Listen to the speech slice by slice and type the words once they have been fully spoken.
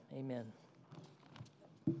Amen.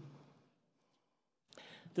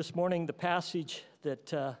 This morning, the passage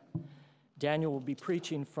that Daniel will be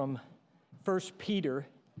preaching from 1 Peter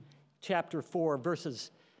chapter 4,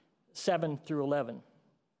 verses 7 through 11.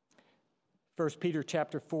 1 Peter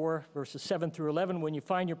chapter 4, verses 7 through 11. When you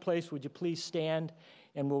find your place, would you please stand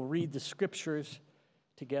and we'll read the scriptures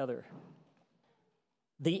together.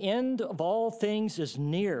 The end of all things is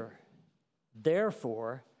near.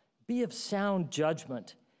 Therefore, be of sound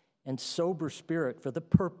judgment and sober spirit for the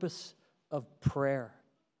purpose of prayer.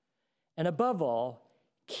 And above all,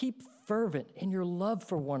 keep fervent in your love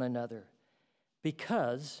for one another,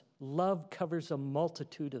 because love covers a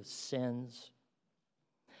multitude of sins.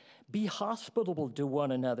 Be hospitable to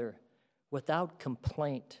one another without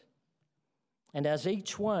complaint. And as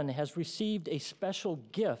each one has received a special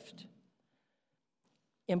gift,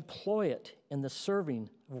 employ it in the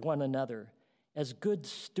serving of one another as good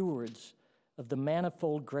stewards of the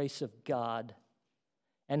manifold grace of God.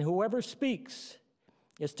 And whoever speaks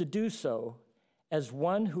is to do so as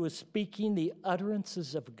one who is speaking the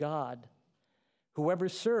utterances of God. Whoever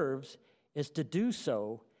serves is to do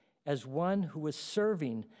so as one who is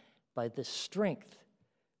serving by the strength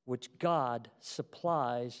which God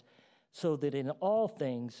supplies, so that in all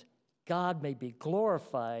things God may be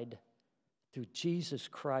glorified through Jesus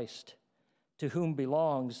Christ, to whom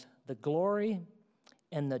belongs the glory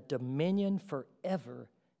and the dominion forever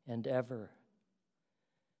and ever.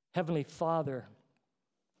 Heavenly Father,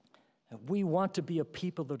 we want to be a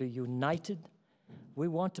people that are united. We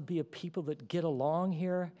want to be a people that get along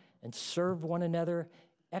here and serve one another,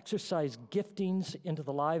 exercise giftings into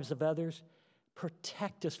the lives of others,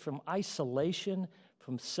 protect us from isolation,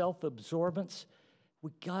 from self-absorbance.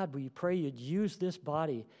 God, we pray you'd use this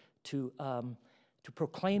body to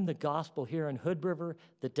proclaim the gospel here in Hood River,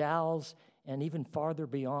 the Dalles, and even farther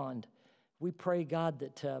beyond. We pray, God,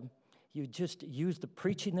 that you just use the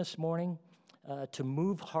preaching this morning to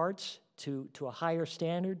move hearts to a higher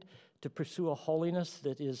standard, to pursue a holiness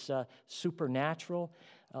that is supernatural,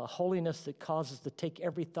 a holiness that causes to take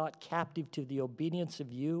every thought captive to the obedience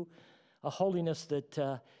of you, a holiness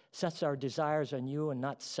that sets our desires on you and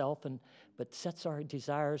not self, but sets our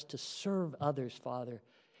desires to serve others, Father.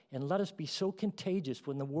 And let us be so contagious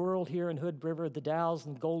when the world here in Hood River, the Dalles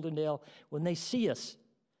and Goldendale, when they see us,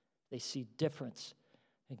 they see difference.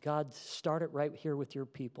 And God, start it right here with your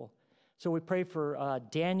people. So we pray for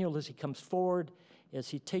Daniel as he comes forward, as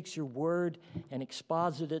he takes your word and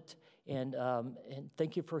exposits it, and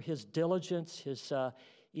thank you for his diligence,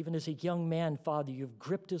 even as a young man, Father, you've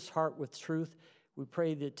gripped his heart with truth. We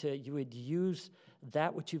pray that you would use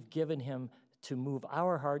that which you've given him to move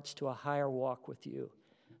our hearts to a higher walk with you.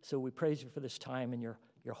 So we praise you for this time in your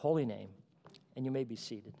holy name, and you may be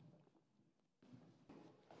seated.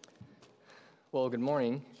 Well, good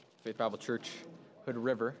morning, Faith Bible Church, Hood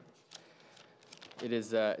River.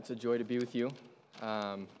 It's a joy to be with you.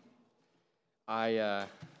 I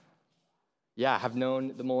have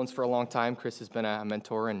known the Mullins for a long time. Chris has been a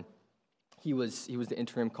mentor, and he was the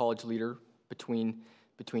interim college leader between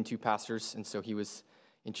two pastors, and so he was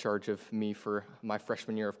in charge of me for my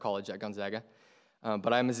freshman year of college at Gonzaga.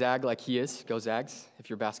 But I'm a Zag like he is. Go Zags, if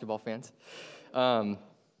you're basketball fans.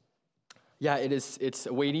 It's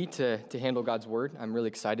weighty to handle God's word. I'm really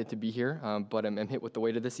excited to be here, but I'm hit with the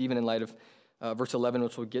weight of this, even in light of verse 11,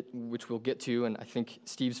 which we'll get to. And I think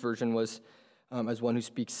Steve's version was as one who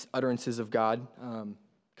speaks utterances of God.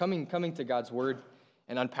 Coming to God's word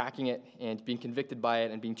and unpacking it and being convicted by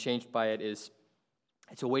it and being changed by it it's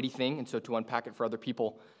a weighty thing. And so to unpack it for other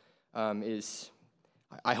people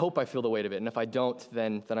I hope I feel the weight of it, and if I don't,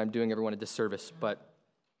 then I'm doing everyone a disservice. But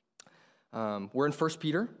we're in 1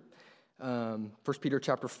 Peter, 1 Peter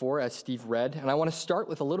chapter 4, as Steve read, and I want to start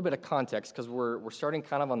with a little bit of context because we're starting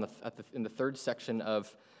kind of in the third section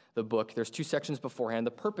of the book. There's two sections beforehand.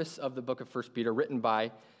 The purpose of the book of 1 Peter, written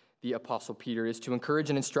by the Apostle Peter, is to encourage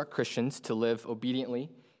and instruct Christians to live obediently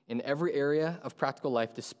in every area of practical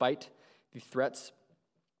life, despite the threats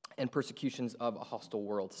and persecutions of a hostile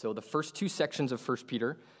world. So the first two sections of 1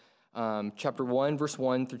 Peter, chapter 1, verse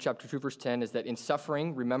 1 through chapter 2, verse 10, is that in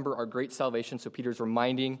suffering, remember our great salvation. So Peter's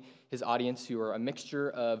reminding his audience, who are a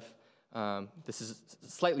mixture of, this is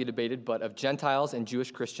slightly debated, but of Gentiles and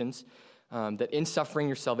Jewish Christians, that in suffering,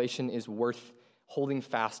 your salvation is worth holding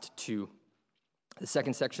fast to. The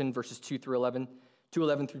second section, verses 2:11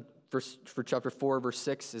 through for chapter 4, verse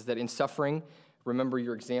 6, is that in suffering, remember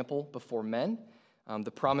your example before men,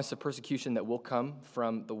 the promise of persecution that will come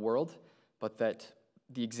from the world, but that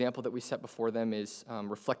the example that we set before them is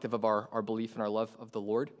reflective of our belief and our love of the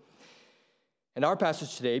Lord. And our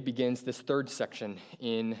passage today begins this third section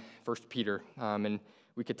in 1 Peter. And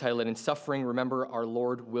We could title it, In Suffering, Remember Our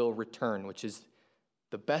Lord Will Return, which is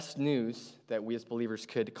the best news that we as believers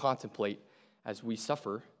could contemplate as we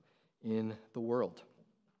suffer in the world.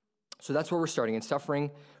 So that's where we're starting. In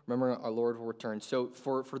suffering, remember our Lord will return. So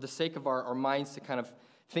for the sake of our minds to kind of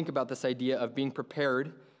think about this idea of being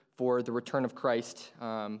prepared for the return of Christ,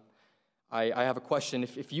 I have a question.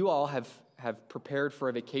 If you all have prepared for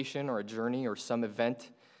a vacation or a journey or some event,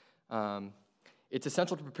 it's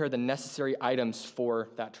essential to prepare the necessary items for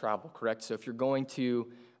that travel, correct? So if you're going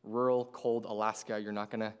to rural, cold Alaska, you're not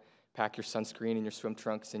going to pack your sunscreen and your swim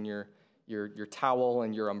trunks and your towel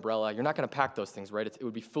and your umbrella. You're not going to pack those things, right? It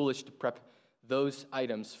would be foolish to prep those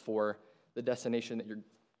items for the destination that you're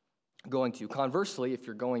going to. Conversely, if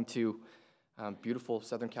you're going to beautiful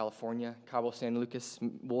Southern California, Cabo San Lucas,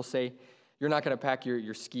 we'll say, you're not going to pack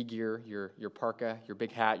your ski gear, your parka, your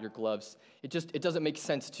big hat, your gloves. It doesn't make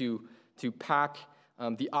sense to pack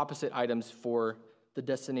the opposite items for the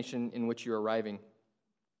destination in which you're arriving.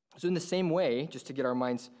 So in the same way, just to get our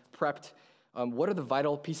minds prepped, what are the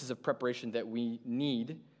vital pieces of preparation that we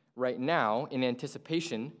need right now in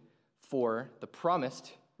anticipation for the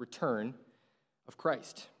promised return of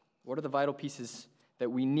Christ? What are the vital pieces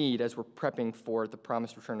that we need as we're prepping for the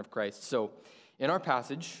promised return of Christ? So in our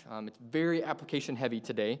passage, it's very application heavy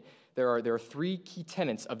today. There are three key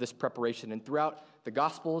tenets of this preparation, and throughout the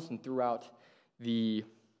Gospels and throughout the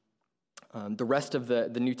rest of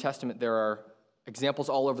the New Testament, there are examples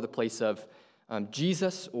all over the place of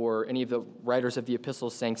Jesus or any of the writers of the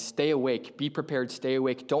epistles saying, stay awake, be prepared, stay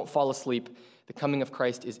awake, don't fall asleep. The coming of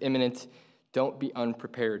Christ is imminent. Don't be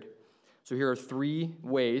unprepared. So here are three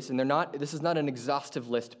ways, and this is not an exhaustive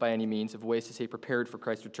list by any means of ways to stay prepared for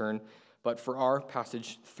Christ's return, but for our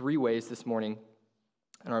passage, three ways this morning.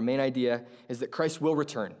 And our main idea is that Christ will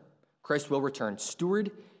return. Christ will return.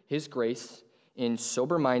 Steward his grace in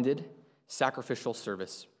sober-minded, sacrificial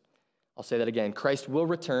service. I'll say that again. Christ will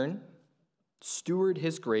return, steward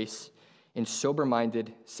his grace in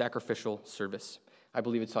sober-minded, sacrificial service. I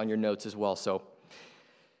believe it's on your notes as well, so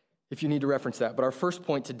if you need to reference that. But our first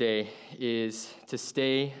point today is to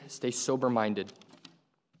stay sober-minded.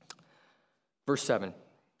 Verse 7,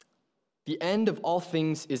 the end of all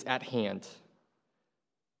things is at hand.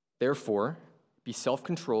 Therefore, be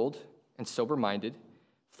self-controlled and sober-minded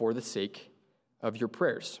for the sake of your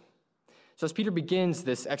prayers. So as Peter begins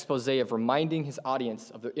this expose of reminding his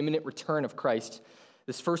audience of the imminent return of Christ,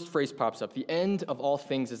 this first phrase pops up, the end of all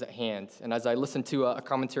things is at hand. And as I listened to a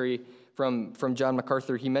commentary from John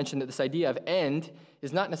MacArthur, he mentioned that this idea of end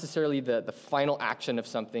is not necessarily the final action of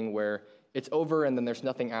something where it's over and then there's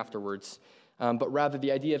nothing afterwards, but rather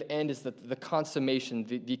the idea of end is the consummation,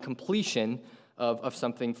 the completion of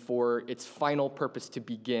something for its final purpose to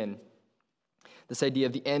begin. This idea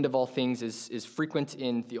of the end of all things is frequent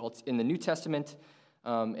in the New Testament,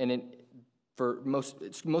 and for most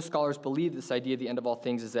scholars believe this idea of the end of all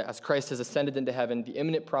things is that as Christ has ascended into heaven, the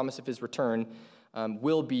imminent promise of his return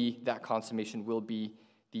will be that consummation, will be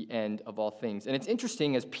the end of all things. And it's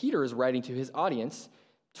interesting, as Peter is writing to his audience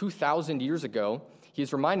 2,000 years ago,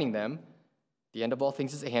 he's reminding them, the end of all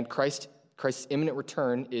things is at hand. Christ's imminent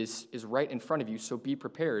return is right in front of you, so be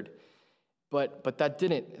prepared. But that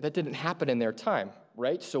didn't happen in their time,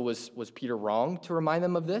 right? So was Peter wrong to remind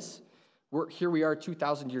them of this? Here we are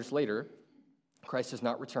 2,000 years later. Christ has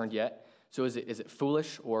not returned yet. So is it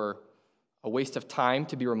foolish or a waste of time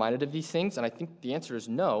to be reminded of these things? And I think the answer is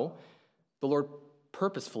no. The Lord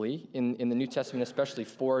purposefully, in the New Testament especially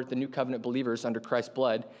for the New Covenant believers under Christ's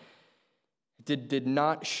blood, did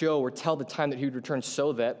not show or tell the time that he would return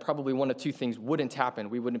so that probably one of two things wouldn't happen.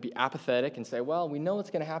 We wouldn't be apathetic and say, well, we know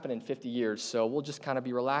it's going to happen in 50 years, so we'll just kind of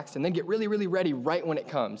be relaxed and then get really, really ready right when it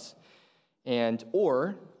comes.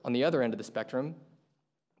 Or, on the other end of the spectrum,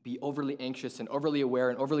 be overly anxious and overly aware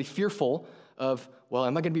and overly fearful of, well,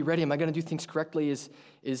 am I going to be ready? Am I going to do things correctly? Is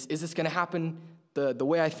this going to happen the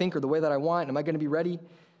way I think or the way that I want? Am I going to be ready?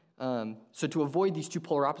 So to avoid these two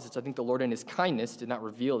polar opposites, I think the Lord in his kindness did not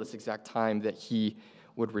reveal this exact time that he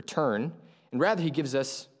would return. And rather, he gives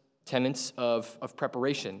us tenets of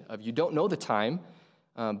preparation, of you don't know the time,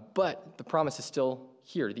 but the promise is still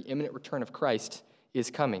here. The imminent return of Christ is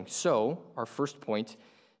coming. So our first point,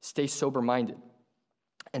 stay sober-minded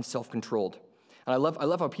and self-controlled. And I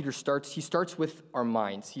love how Peter starts. He starts with our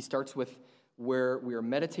minds. He starts with where we are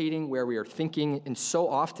meditating, where we are thinking, and so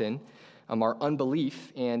often our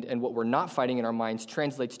unbelief and what we're not fighting in our minds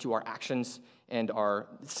translates to our actions and our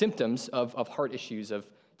symptoms of heart issues, of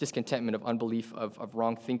discontentment, of unbelief, of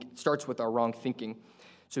wrong thinking. It starts with our wrong thinking.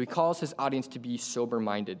 So he calls his audience to be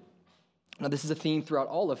sober-minded. Now, this is a theme throughout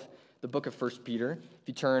all of the book of 1 Peter. If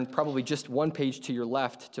you turn probably just one page to your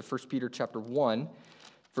left to 1 Peter chapter 1,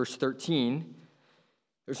 Verse 13,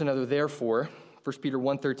 there's another therefore. 1 Peter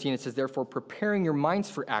 1:13, it says, therefore, preparing your minds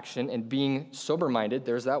for action and being sober-minded,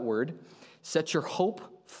 there's that word, set your hope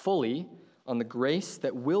fully on the grace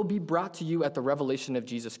that will be brought to you at the revelation of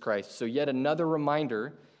Jesus Christ. So yet another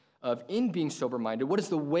reminder of, in being sober-minded, what is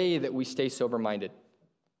the way that we stay sober-minded?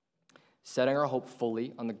 Setting our hope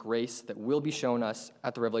fully on the grace that will be shown us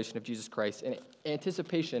at the revelation of Jesus Christ in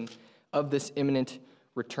anticipation of this imminent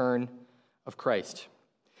return of Christ.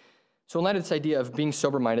 So in light of this idea of being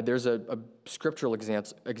sober-minded, there's a scriptural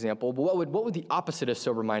example, but what would the opposite of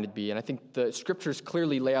sober-minded be? And I think the scriptures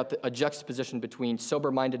clearly lay out a juxtaposition between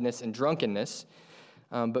sober-mindedness and drunkenness,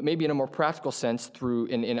 but maybe in a more practical sense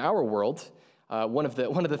in our world. One of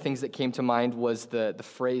the things that came to mind was the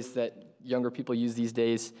phrase that younger people use these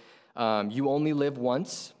days, you only live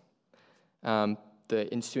once. The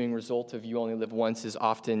ensuing result of you only live once is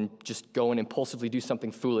often just go and impulsively do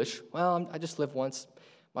something foolish. Well, I just live once.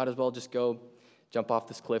 Might as well just go jump off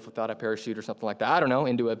this cliff without a parachute or something like that. I don't know,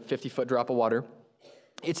 into a 50-foot drop of water.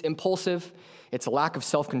 It's impulsive. It's a lack of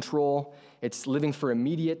self-control. It's living for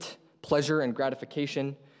immediate pleasure and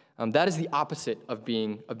gratification. That is the opposite of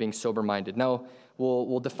being sober-minded. Now,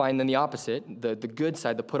 we'll define then the opposite, the good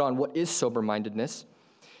side, the put on what is sober-mindedness.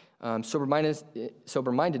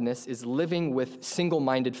 Sober-mindedness is living with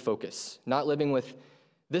single-minded focus, not living with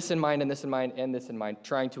this in mind and this in mind and this in mind,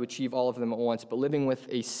 trying to achieve all of them at once, but living with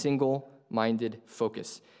a single-minded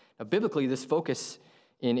focus. Now, biblically, this focus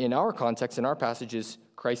in our context, in our passage, is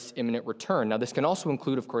Christ's imminent return. Now, this can also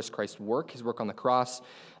include, of course, Christ's work, his work on the cross,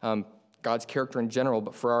 God's character in general,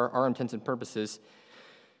 but for our intents and purposes,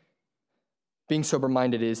 being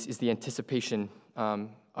sober-minded is the anticipation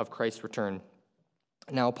of Christ's return.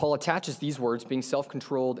 Now, Paul attaches these words, being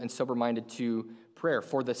self-controlled and sober-minded, to prayer.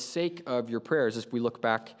 For the sake of your prayers, as we look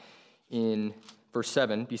back in verse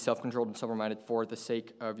 7, be self-controlled and sober-minded for the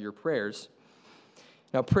sake of your prayers.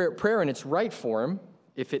 Now, prayer in its right form,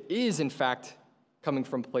 if it is in fact coming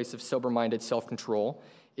from a place of sober-minded self-control,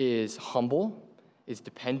 is humble, is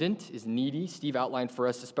dependent, is needy. Steve outlined for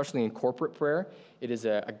us, especially in corporate prayer, it is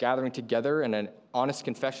a gathering together and an honest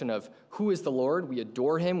confession of who is the Lord. We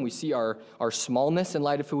adore him. We see our smallness in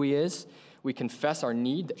light of who he is. We confess our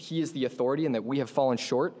need, that he is the authority and that we have fallen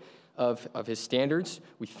short of his standards.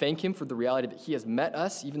 We thank him for the reality that he has met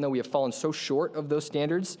us, even though we have fallen so short of those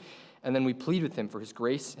standards. And then we plead with him for his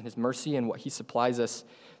grace and his mercy and what he supplies us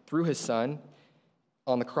through his Son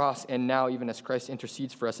on the cross, and now even as Christ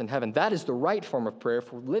intercedes for us in heaven. That is the right form of prayer.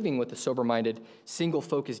 If we're living with a sober-minded,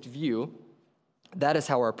 single-focused view, that is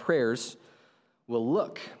how our prayers will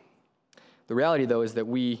look. The reality, though, is that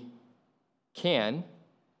we can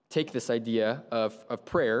take this idea of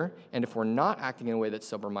prayer, and if we're not acting in a way that's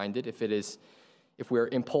sober-minded, if we're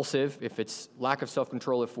impulsive, if it's lack of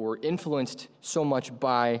self-control, if we're influenced so much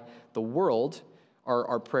by the world,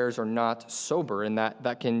 our prayers are not sober, and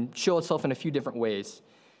that can show itself in a few different ways.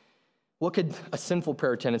 What could a sinful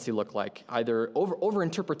prayer tendency look like? Either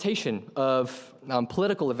over-interpretation of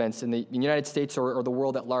political events in the United States or the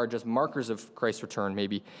world at large as markers of Christ's return,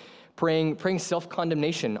 maybe. Praying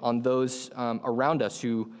self-condemnation on those around us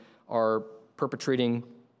who are perpetrating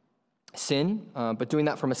sin, but doing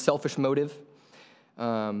that from a selfish motive.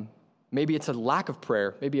 Maybe it's a lack of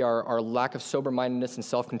prayer. Maybe our lack of sober-mindedness and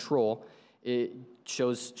self-control, it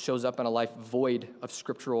shows up in a life void of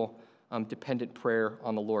scriptural dependent prayer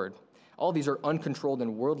on the Lord. All these are uncontrolled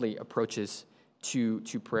and worldly approaches to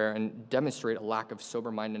prayer and demonstrate a lack of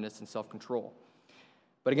sober-mindedness and self-control.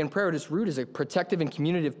 But again, prayer at its root is a protective and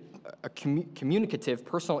communicative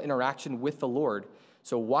personal interaction with the Lord.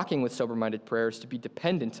 So walking with sober-minded prayers to be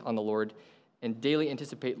dependent on the Lord and daily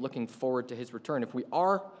anticipate looking forward to his return. If we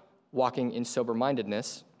are walking in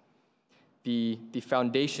sober-mindedness, the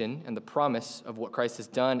foundation and the promise of what Christ has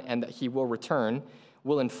done and that he will return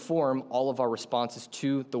will inform all of our responses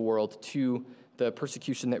to the world, to the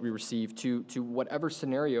persecution that we receive, to whatever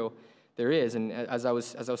scenario there is. And as I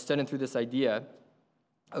was studying through this idea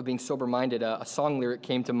of being sober-minded, a song lyric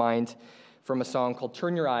came to mind from a song called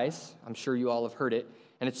Turn Your Eyes. I'm sure you all have heard it.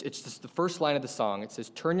 And it's just the first line of the song. It says,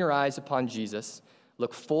 turn your eyes upon Jesus,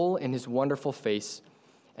 look full in his wonderful face,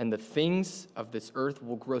 and the things of this earth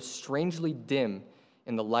will grow strangely dim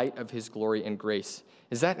in the light of his glory and grace.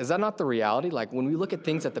 Is that not the reality? Like when we look at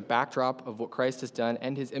things at the backdrop of what Christ has done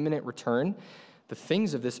and his imminent return, the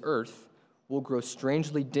things of this earth will grow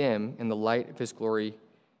strangely dim in the light of his glory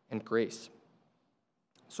and grace.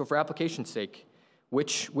 So for application's sake,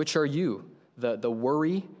 which are you? The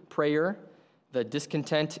worry prayer, the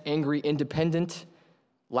discontent, angry, independent,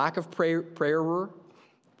 lack of prayer,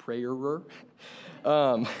 prayerer.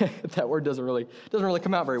 That word doesn't really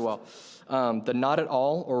come out very well. The not at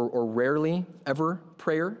all or rarely ever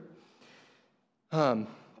prayer.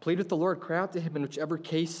 Plead with the Lord, cry out to him in whichever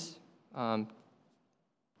case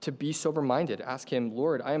to be sober-minded. Ask him,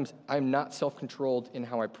 Lord, I am not self-controlled in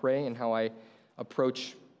how I pray and how I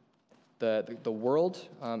approach the world.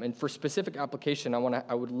 And for specific application,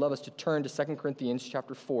 I would love us to turn to 2 Corinthians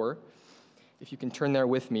chapter 4, if you can turn there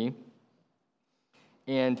with me.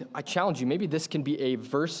 And I challenge you, maybe this can be a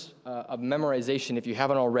verse of memorization, if you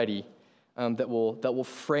haven't already, that will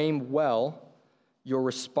frame well your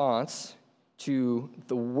response to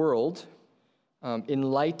the world in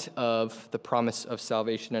light of the promise of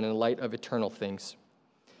salvation and in light of eternal things.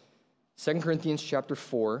 2 Corinthians chapter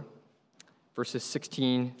 4, verses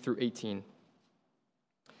 16 through 18. It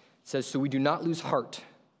says, "So we do not lose heart,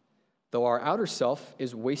 though our outer self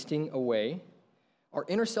is wasting away. Our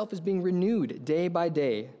inner self is being renewed day by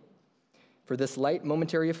day. For this light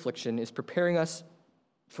momentary affliction is preparing us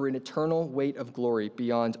for an eternal weight of glory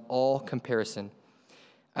beyond all comparison,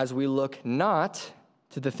 as we look not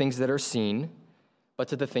to the things that are seen, but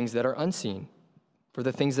to the things that are unseen. For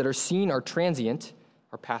the things that are seen are transient,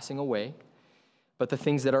 are passing away, but the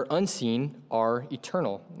things that are unseen are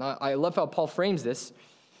eternal." Now, I love how Paul frames this.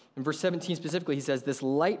 In verse 17 specifically, he says, this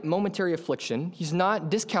light momentary affliction, he's not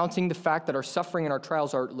discounting the fact that our suffering and our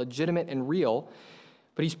trials are legitimate and real,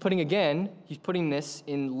 but he's putting this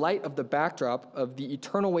in light of the backdrop of the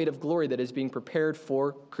eternal weight of glory that is being prepared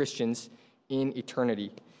for Christians in eternity.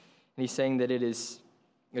 And he's saying that it is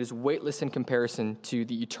weightless in comparison to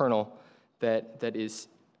the eternal that is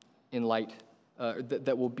in light,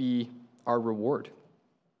 that will be our reward.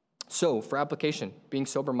 So, for application, being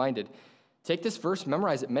sober-minded, take this verse,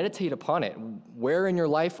 memorize it, meditate upon it. Where in your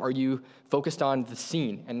life are you focused on the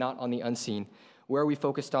seen and not on the unseen? Where are we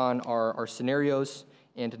focused on our scenarios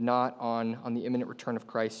and not on the imminent return of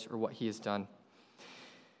Christ or what he has done?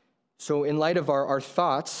 So in light of our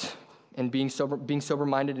thoughts and being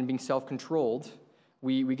sober-minded and being self-controlled,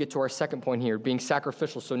 we get to our second point here, being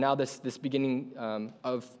sacrificial. So now this beginning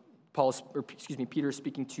of Peter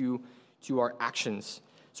speaking to our actions.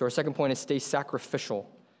 So our second point is stay sacrificial,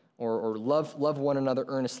 or love one another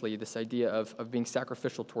earnestly, this idea of being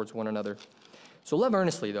sacrificial towards one another. So love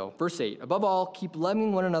earnestly, though. Verse 8, "Above all, keep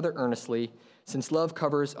loving one another earnestly, since love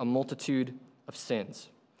covers a multitude of sins."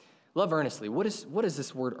 Love earnestly. What does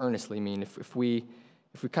this word earnestly mean? If we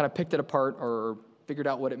kind of picked it apart or figured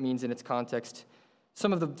out what it means in its context,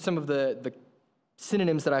 some of the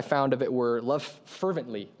synonyms that I found of it were love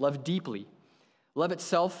fervently, love deeply. Love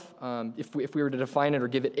itself, if we were to define it or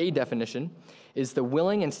give it a definition, is the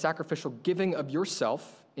willing and sacrificial giving of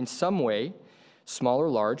yourself in some way, small or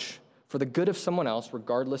large, for the good of someone else,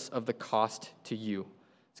 regardless of the cost to you.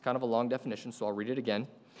 It's kind of a long definition, so I'll read it again.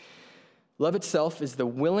 Love itself is the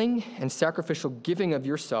willing and sacrificial giving of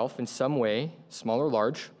yourself in some way, small or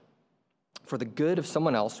large, for the good of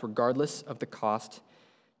someone else, regardless of the cost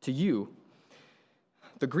to you.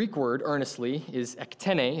 The Greek word, earnestly, is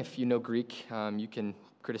ektene. If you know Greek, you can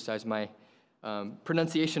criticize my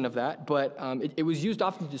pronunciation of that, but it was used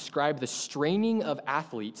often to describe the straining of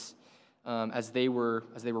athletes as they were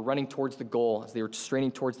running towards the goal, as they were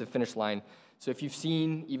straining towards the finish line. So if you've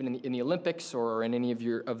seen, even in the Olympics or in any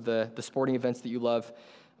of the sporting events that you love,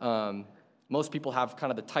 most people have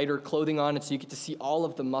kind of the tighter clothing on, and so you get to see all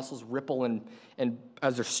of the muscles ripple and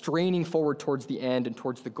as they're straining forward towards the end and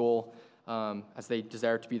towards the goal, as they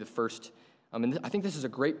desire to be the first. And I think this is a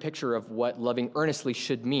great picture of what loving earnestly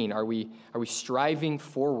should mean. Are we striving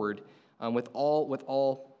forward with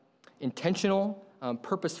all intentional,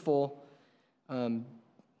 purposeful,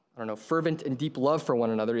 fervent and deep love for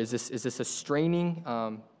one another? Is this a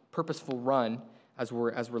straining, purposeful run as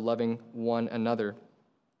we're loving one another?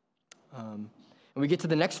 And we get to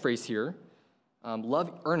the next phrase here: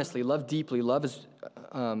 love earnestly, love deeply, love is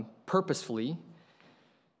purposefully.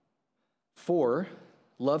 For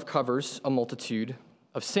love covers a multitude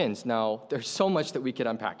of sins. Now, there's so much that we could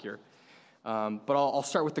unpack here. But I'll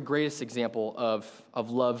start with the greatest example of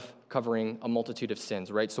love covering a multitude of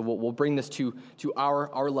sins, right? So we'll bring this to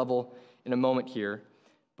our level in a moment here.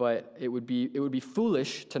 But it would be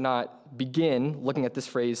foolish to not begin looking at this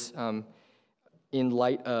phrase in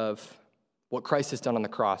light of what Christ has done on the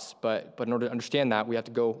cross. But in order to understand that, we have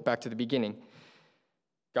to go back to the beginning.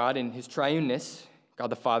 God in his triuneness, God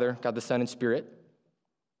the Father, God the Son, and Spirit,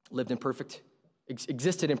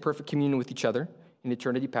 existed in perfect communion with each other in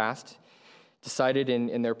eternity past, decided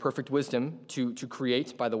in their perfect wisdom to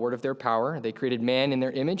create by the word of their power. They created man in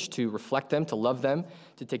their image to reflect them, to love them,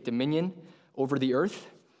 to take dominion over the earth.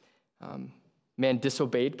 Man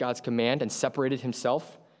disobeyed God's command and separated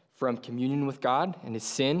himself from communion with God, and his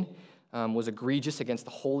sin was egregious against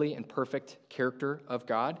the holy and perfect character of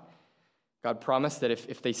God. God promised that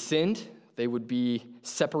if they sinned, they would be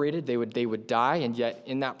separated, they would die, and yet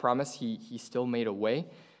in that promise, he still made a way,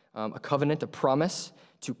 a covenant, a promise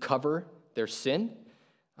to cover their sin.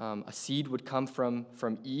 A seed would come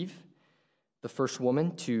from Eve, the first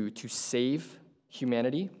woman, to save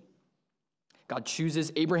humanity. God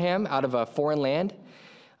chooses Abraham out of a foreign land,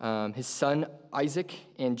 his son Isaac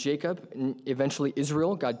and Jacob, and eventually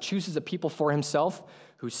Israel. God chooses a people for himself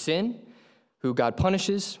who sin, who God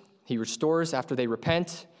punishes. He restores after they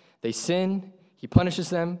repent. They sin. He punishes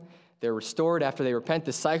them. They're restored after they repent.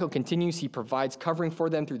 The cycle continues. He provides covering for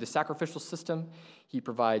them through the sacrificial system. He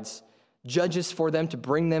provides judges for them to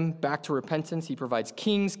bring them back to repentance. He provides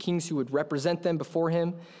kings who would represent them before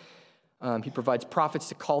him. He provides prophets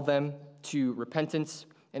to call them to repentance.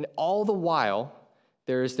 And all the while,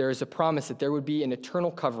 there is a promise that there would be an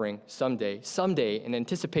eternal covering someday, in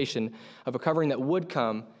anticipation of a covering that would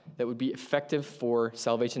come that would be effective for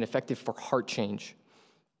salvation, effective for heart change.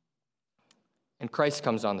 And Christ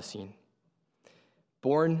comes on the scene.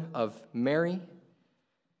 Born of Mary,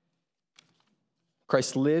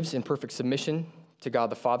 Christ lives in perfect submission to God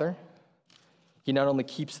the Father. He not only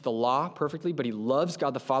keeps the law perfectly, but he loves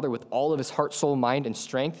God the Father with all of his heart, soul, mind, and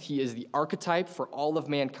strength. He is the archetype for all of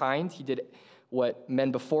mankind. He did what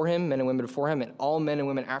men before him, men and women before him, and all men and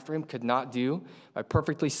women after him could not do by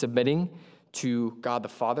perfectly submitting to God the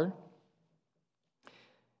Father.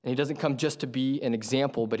 And he doesn't come just to be an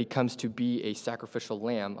example, but he comes to be a sacrificial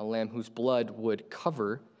lamb, a lamb whose blood would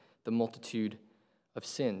cover the multitude of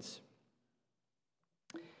sins.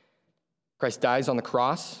 Christ dies on the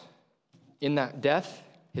cross. In that death,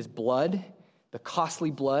 his blood, the costly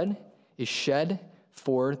blood, is shed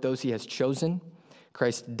for those he has chosen.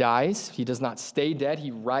 Christ dies. He does not stay dead. He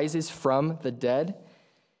rises from the dead,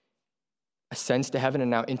 ascends to heaven, and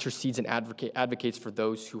now intercedes and advocates for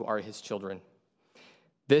those who are his children.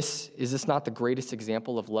 Is this not the greatest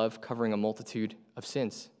example of love covering a multitude of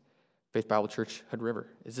sins? Faith Bible Church, Hood River.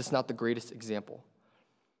 Is this not the greatest example?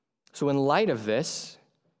 So in light of this,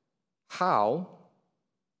 how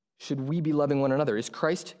should we be loving one another? Is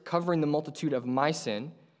Christ covering the multitude of my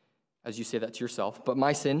sin, as you say that to yourself, but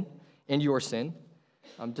my sin and your sin?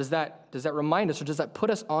 Does that remind us, or does that put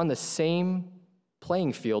us on the same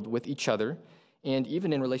playing field with each other? And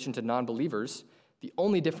even in relation to non-believers, the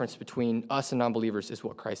only difference between us and non-believers is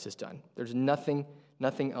what Christ has done. There's nothing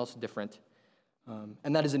else different.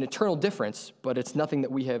 And that is an eternal difference, but it's nothing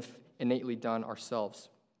that we have innately done ourselves.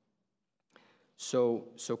 So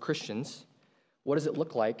Christians, what does it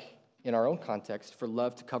look like in our own context for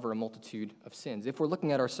love to cover a multitude of sins? If we're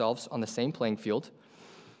looking at ourselves on the same playing field,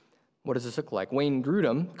 what does this look like? Wayne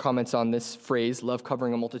Grudem comments on this phrase, love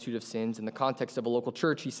covering a multitude of sins, in the context of a local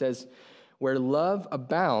church. He says, where love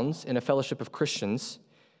abounds in a fellowship of Christians,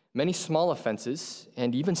 many small offenses,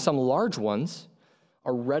 and even some large ones,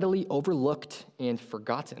 are readily overlooked and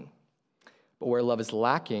forgotten. But where love is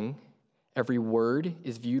lacking, every word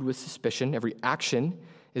is viewed with suspicion, every action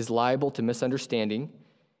is liable to misunderstanding,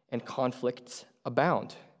 and conflicts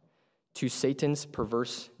abound, to Satan's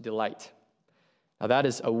perverse delight. Now that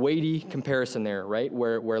is a weighty comparison there, right?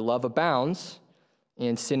 Where love abounds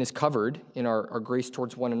and sin is covered in our grace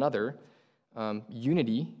towards one another,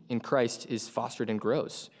 unity in Christ is fostered and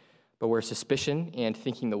grows. But where suspicion and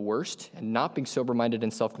thinking the worst and not being sober-minded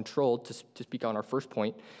and self-controlled, to speak on our first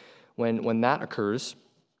point, when that occurs,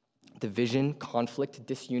 division, conflict,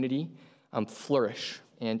 disunity flourish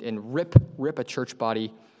and rip a church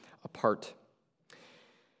body apart.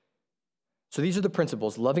 So these are the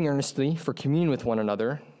principles: loving earnestly for communion with one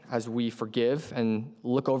another as we forgive and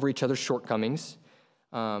look over each other's shortcomings.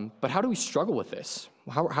 But how do we struggle with this?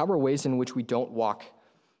 How are ways in which we don't walk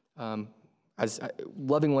as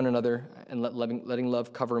loving one another and letting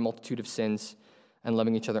love cover a multitude of sins and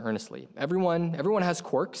loving each other earnestly? Everyone has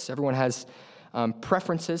quirks. Everyone has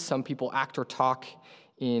preferences. Some people act or talk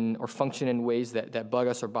in or function in ways that bug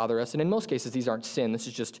us or bother us. And in most cases, these aren't sin. This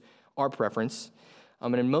is just our preference.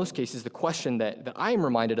 And in most cases, the question that I am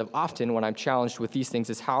reminded of often when I'm challenged with these things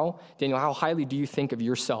is, Daniel, how highly do you think of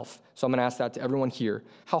yourself? So I'm going to ask that to everyone here.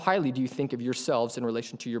 How highly do you think of yourselves in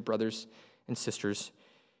relation to your brothers and sisters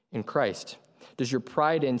in Christ? Does your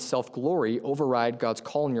pride and self-glory override God's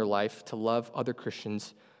call in your life to love other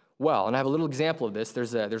Christians well? And I have a little example of this.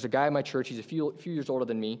 There's a guy in my church. He's a few years older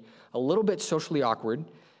than me, a little bit socially awkward.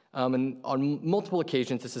 And on multiple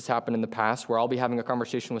occasions, this has happened in the past, where I'll be having a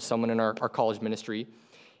conversation with someone in our college ministry,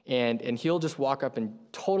 and he'll just walk up and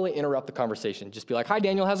totally interrupt the conversation. Just be like, "Hi,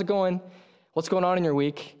 Daniel, how's it going?" what's going on in your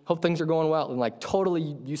week? Hope things are going well. And like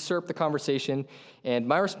totally usurp the conversation. And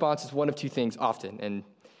my response is one of two things often. And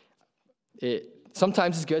it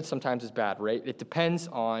sometimes is good, sometimes is bad, right? It depends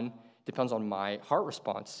on my heart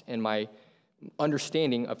response and my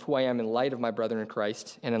understanding of who I am in light of my brother in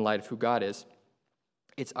Christ and in light of who God is.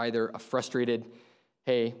 It's either a frustrated,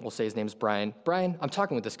 hey, we'll say his name is Brian. Brian, I'm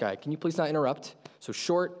talking with this guy. Can you please not interrupt? So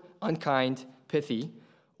short, unkind, pithy,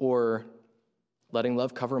 or letting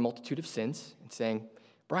love cover a multitude of sins and saying,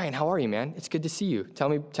 Brian, how are you, man? It's good to see you. Tell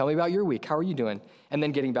me about your week. How are you doing? And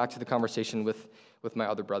then getting back to the conversation with my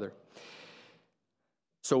other brother.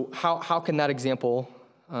 So how can that example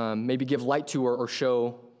maybe give light to or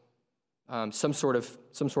show some sort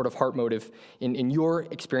of heart motive in your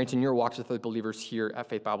experience, in your walks with other believers here at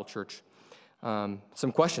Faith Bible Church?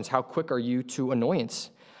 Some questions. How quick are you to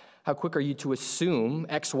annoyance? How quick are you to assume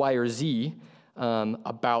X, Y, or Z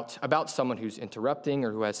about someone who's interrupting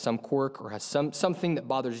or who has some quirk or has something that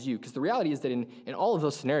bothers you? Because the reality is that in all of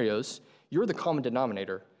those scenarios, you're the common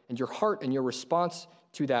denominator, and your heart and your response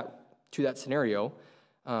to that scenario,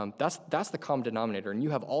 that's the common denominator, and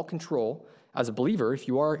you have all control as a believer, if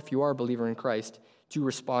you are a believer in Christ, to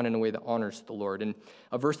respond in a way that honors the Lord. And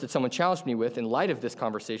a verse that someone challenged me with in light of this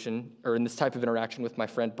conversation, or in this type of interaction with my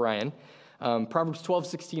friend Brian, Proverbs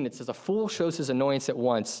 12:16, it says, a fool shows his annoyance at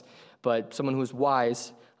once, but someone who is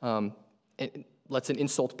wise lets an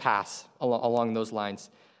insult pass along those lines.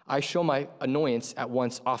 I show my annoyance at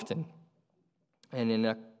once often. And in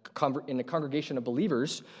a congregation of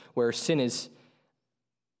believers where sin is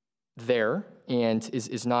there and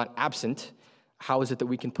is not absent, how is it that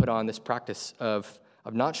we can put on this practice of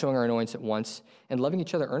not showing our annoyance at once and loving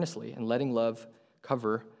each other earnestly and letting love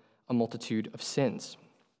cover a multitude of sins?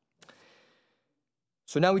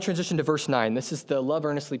 So now we transition to verse 9. This is the love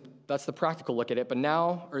earnestly, that's the practical look at it, but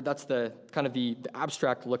now, or that's the kind of the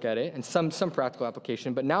abstract look at it and some practical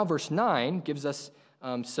application, but now verse 9 gives us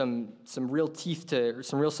some real teeth or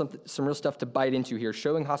some real stuff to bite into here,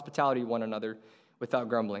 showing hospitality to one another without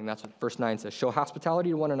grumbling. That's what verse 9 says. Show hospitality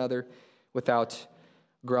to one another without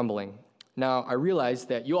grumbling. Now, I realize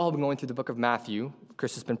that you all have been going through the book of Matthew.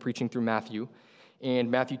 Chris has been preaching through Matthew.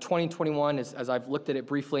 And Matthew 20 and 21, as I've looked at it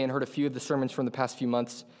briefly and heard a few of the sermons from the past few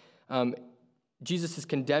months, Jesus is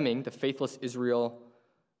condemning the faithless Israel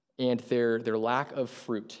and their lack of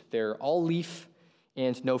fruit. They're all leaf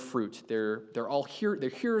and no fruit. They're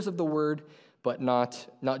hearers of the word, but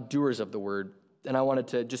not doers of the word. And I wanted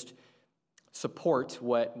to just support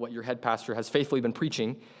what your head pastor has faithfully been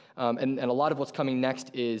preaching. And a lot of what's coming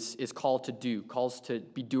next is calls to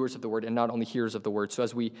be doers of the word and not only hearers of the word. So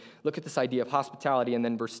as we look at this idea of hospitality and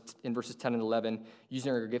then in verses 10 and 11,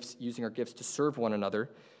 using our gifts to serve one another,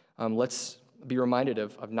 let's be reminded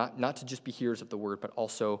of not to just be hearers of the word, but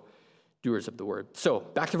also doers of the word. So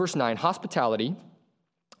back to verse 9, hospitality.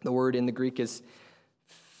 The word in the Greek is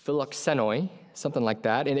philoxenoi, something like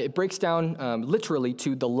that. And it breaks down literally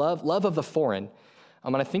to the love of the foreign.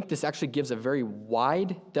 And I think this actually gives a very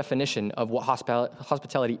wide definition of what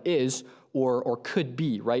hospitality is or could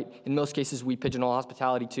be, right? In most cases, we pigeonhole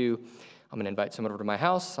hospitality to, I'm going to invite someone over to my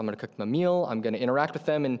house, I'm going to cook them a meal, I'm going to interact with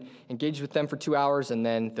them and engage with them for 2 hours, and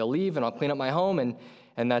then they'll leave, and I'll clean up my home,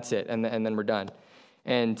 and that's it, and then we're done.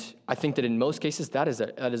 And I think that in most cases, that is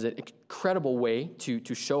an incredible way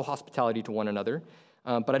to show hospitality to one another,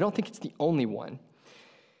 but I don't think it's the only one.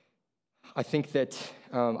 I think that,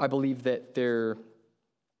 I believe that there's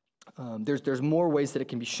more ways that it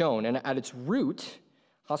can be shown. And at its root,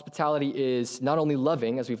 hospitality is not only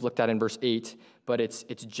loving, as we've looked at in verse 8, but it's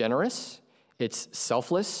generous, it's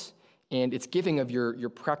selfless, and it's giving of your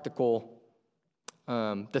practical,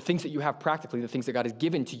 the things that you have practically, the things that God has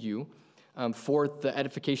given to you for the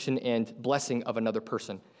edification and blessing of another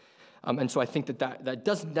person. And so I think that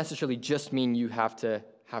doesn't necessarily just mean you have to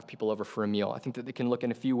have people over for a meal. I think that they can look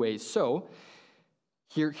in a few ways. So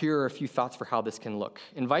Here are a few thoughts for how this can look.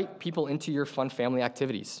 Invite people into your fun family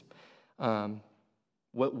activities,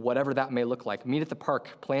 whatever that may look like. Meet at the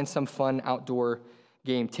park, plan some fun outdoor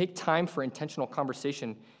game. Take time for intentional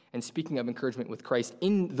conversation and speaking of encouragement with Christ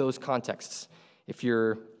in those contexts. If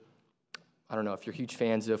you're huge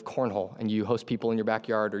fans of cornhole and you host people in your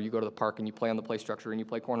backyard, or you go to the park and you play on the play structure and you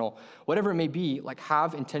play cornhole, whatever it may be, like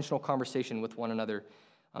have intentional conversation with one another.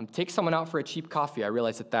 Take someone out for a cheap coffee. I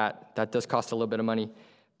realize that does cost a little bit of money,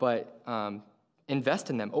 but invest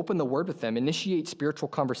in them. Open the word with them. Initiate spiritual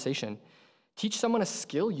conversation. Teach someone a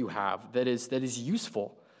skill you have that is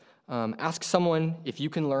useful. Ask someone if you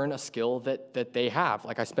can learn a skill that they have.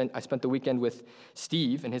 Like I spent the weekend with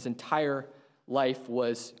Steve, and his entire life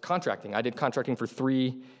was contracting. I did contracting for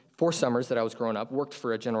three 4 summers that I was growing up, worked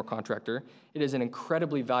for a general contractor. It is an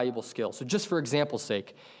incredibly valuable skill. So just for example's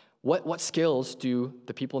sake, what skills do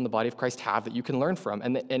the people in the body of Christ have that you can learn from?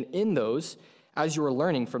 And in those, as you are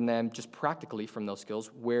learning from them, just practically from those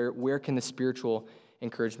skills, where can the spiritual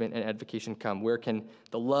encouragement and edification come? Where can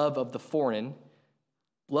the love of the foreign,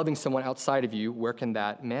 loving someone outside of you, where can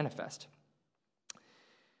that manifest?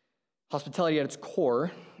 Hospitality at its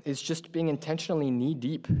core is just being intentionally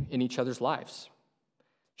knee-deep in each other's lives,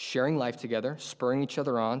 sharing life together, spurring each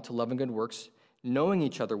other on to love and good works, knowing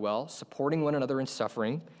each other well, supporting one another in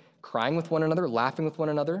suffering, crying with one another, laughing with one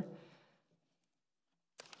another.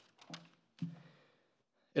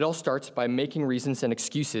 It all starts by making reasons and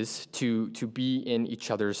excuses to be in each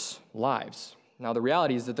other's lives. Now, the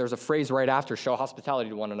reality is that there's a phrase right after show hospitality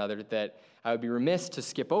to one another that I would be remiss to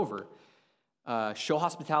skip over. Show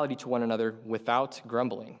hospitality to one another without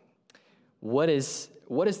grumbling. What is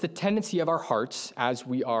the tendency of our hearts as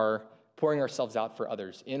we are pouring ourselves out for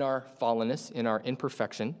others? In our fallenness, in our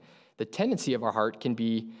imperfection, the tendency of our heart can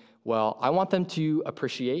be, well, I want them to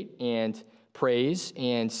appreciate and praise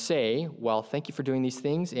and say, well, thank you for doing these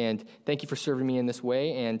things, and thank you for serving me in this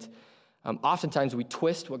way. And oftentimes we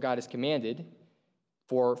twist what God has commanded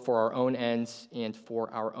for our own ends and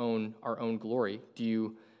for our own glory. Do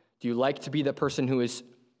you like to be the person who is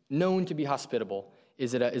known to be hospitable?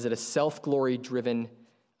 Is it a self-glory driven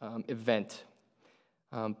event?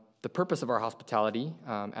 The purpose of our hospitality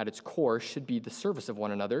at its core should be the service of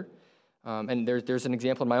one another. And there's an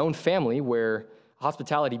example in my own family where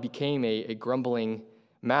hospitality became a grumbling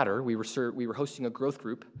matter. We were hosting a growth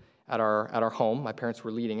group at our home. My parents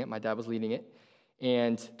were leading it. My dad was leading it.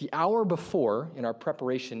 And the hour before, in our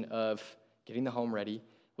preparation of getting the home ready,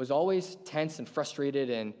 was always tense and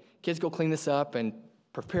frustrated, and kids go clean this up and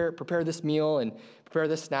prepare this meal and prepare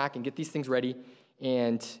this snack and get these things ready.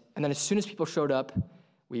 And then as soon as people showed up,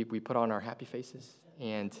 we put on our happy faces,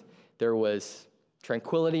 and there was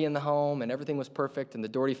tranquility in the home, and everything was perfect, and the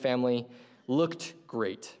Doherty family looked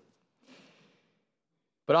great.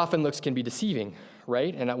 But often looks can be deceiving,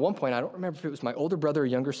 right? And at one point, I don't remember if it was my older brother or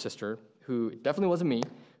younger sister, who definitely wasn't me,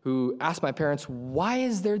 who asked my parents, why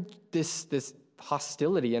is there this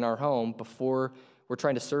hostility in our home before we're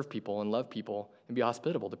trying to serve people and love people and be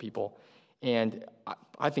hospitable to people? And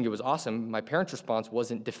I think it was awesome. My parents' response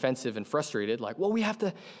wasn't defensive and frustrated, like, well, we have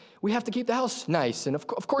to keep the house nice, and of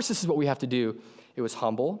course this is what we have to do. It was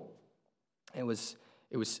humble. It was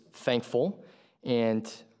thankful. And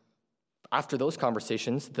after those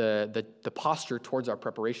conversations, the posture towards our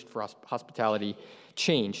preparation for hospitality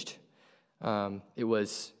changed. It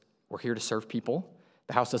was, we're here to serve people.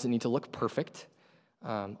 The house doesn't need to look perfect,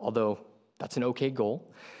 although that's an okay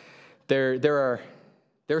goal. There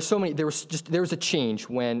was a change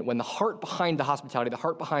when the heart behind the hospitality, the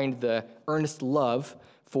heart behind the earnest love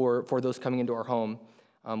for those coming into our home,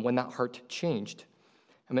 when that heart changed.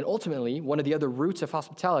 I mean, ultimately, one of the other roots of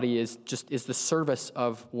hospitality is the service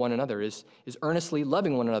of one another, is earnestly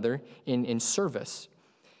loving one another in service.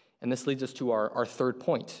 And this leads us to our third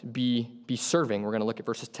point, be serving. We're going to look at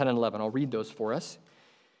verses 10 and 11. I'll read those for us.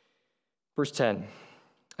 Verse 10,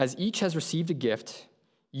 as each has received a gift,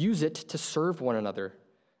 use it to serve one another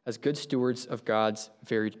as good stewards of God's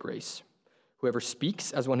varied grace. Whoever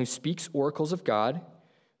speaks as one who speaks oracles of God,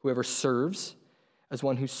 whoever serves as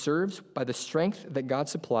one who serves by the strength that God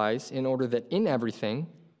supplies, in order that in everything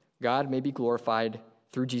God may be glorified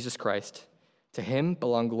through Jesus Christ. To him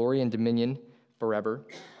belong glory and dominion forever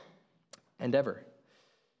and ever.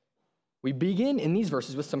 We begin in these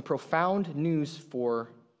verses with some profound news for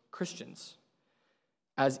Christians,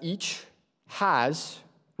 as each has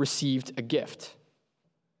received a gift.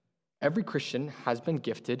 Every Christian has been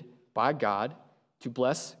gifted by God to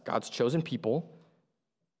bless God's chosen people,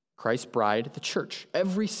 Christ's bride, the church.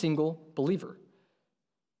 Every single believer.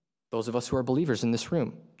 Those of us who are believers in this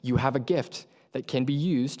room, you have a gift that can be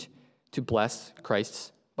used to bless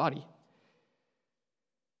Christ's body.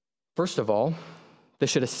 First of all, this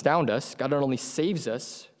should astound us. God not only saves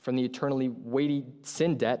us from the eternally weighty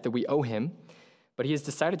sin debt that we owe him, but he has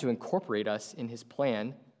decided to incorporate us in his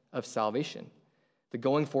plan of salvation. The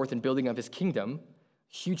going forth and building of his kingdom,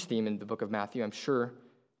 huge theme in the book of Matthew, I'm sure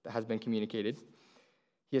that has been communicated.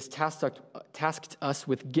 He has tasked us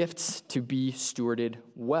with gifts to be stewarded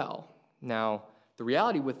well. Now, the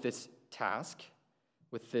reality with this task,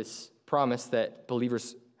 with this promise that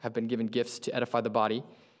believers have been given gifts to edify the body,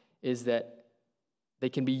 is that they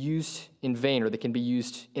can be used in vain, or they can be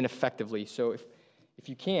used ineffectively. So if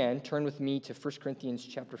you can, turn with me to 1 Corinthians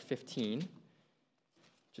chapter 15,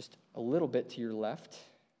 just a little bit to your left.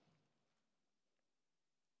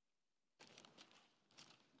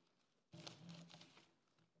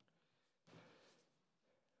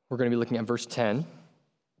 We're going to be looking at verse 10.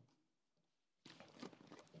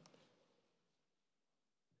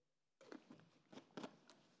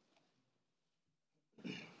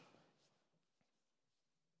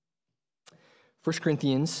 First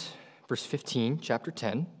Corinthians, verse 15, chapter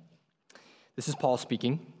 10. This is Paul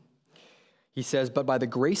speaking. He says, "But by the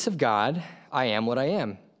grace of God, I am what I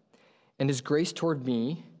am. And his grace toward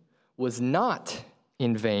me was not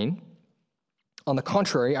in vain. On the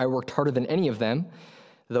contrary, I worked harder than any of them,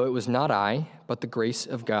 though it was not I, but the grace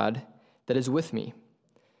of God that is with me."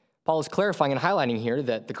 Paul is clarifying and highlighting here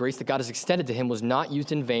that the grace that God has extended to him was not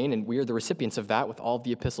used in vain, and we are the recipients of that with all of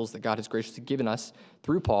the epistles that God has graciously given us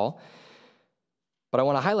through Paul. But I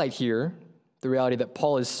want to highlight here the reality that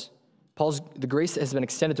the grace that has been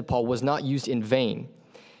extended to Paul was not used in vain.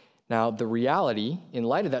 Now, the reality, in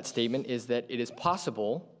light of that statement, is that it is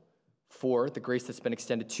possible for the grace that's been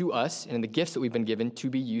extended to us and the gifts that we've been given to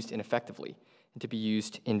be used ineffectively and to be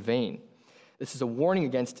used in vain. This is a warning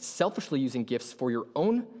against selfishly using gifts for your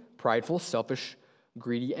own prideful, selfish,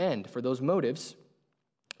 greedy end. For those motives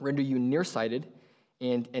render you nearsighted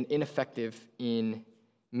and ineffective in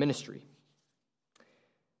ministry.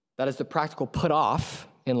 That is the practical put off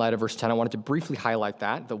in light of verse 10. I wanted to briefly highlight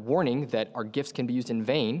that, the warning that our gifts can be used in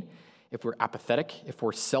vain if we're apathetic, if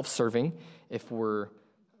we're self-serving, if we're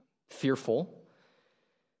fearful.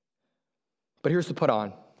 But here's the put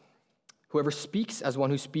on. Whoever speaks as one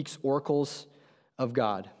who speaks oracles of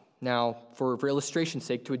God. Now, for illustration's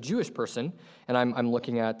sake, to a Jewish person, and I'm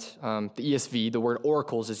looking at the ESV, the word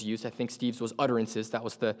oracles is used. I think Steve's was utterances. That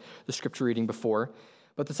was the scripture reading before.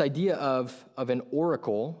 But this idea of an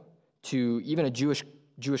oracle to even a Jewish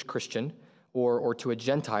Christian or to a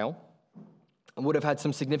Gentile would have had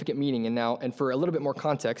some significant meaning. And for a little bit more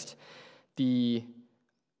context, the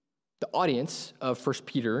audience of 1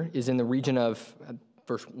 Peter is in the region of,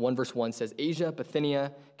 verse 1 says, Asia,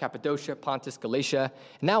 Bithynia, Cappadocia, Pontus, Galatia.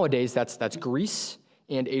 Nowadays, that's Greece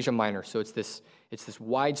and Asia Minor. So it's this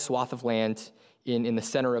wide swath of land in the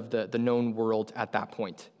center of the known world at that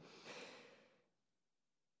point.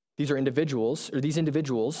 These individuals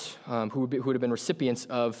who would have been recipients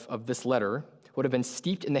of this letter would have been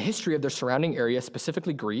steeped in the history of their surrounding area,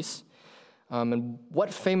 specifically Greece. And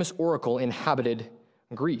what famous oracle inhabited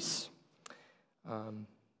Greece?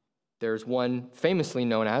 There's one famously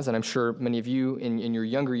known as, and I'm sure many of you in your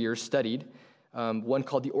younger years studied, one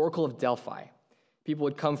called the Oracle of Delphi. People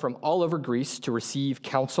would come from all over Greece to receive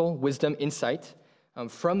counsel, wisdom, insight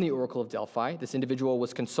from the Oracle of Delphi. This individual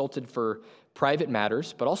was consulted for private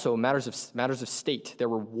matters, but also matters of state. There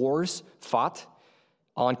were wars fought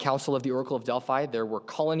on counsel of the Oracle of Delphi. There were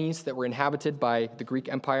colonies that were inhabited by the Greek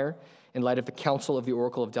Empire in light of the counsel of the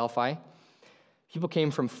Oracle of Delphi. People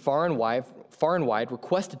came from far and wide,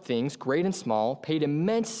 requested things, great and small, paid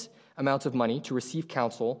immense amounts of money to receive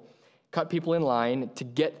counsel, cut people in line to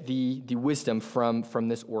get the wisdom from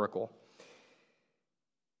this oracle.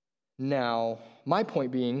 Now, my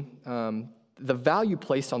point being, the value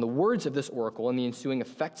placed on the words of this oracle and the ensuing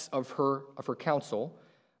effects of her counsel,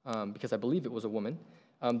 because I believe it was a woman,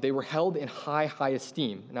 they were held in high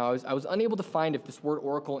esteem. Now, I was unable to find if this word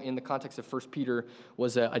oracle in the context of 1 Peter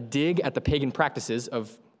was a dig at the pagan practices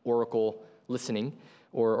of oracle listening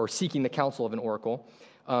or seeking the counsel of an oracle,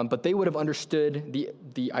 but they would have understood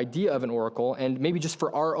the idea of an oracle, and maybe just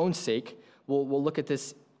for our own sake, we'll look at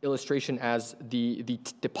this illustration as the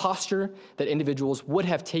posture that individuals would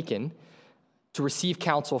have taken to receive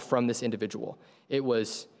counsel from this individual. It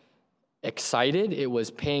was excited. It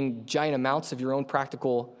was paying giant amounts of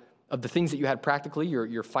the things that you had practically,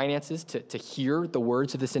 your finances, to hear the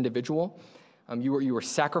words of this individual. You were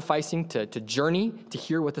sacrificing to journey to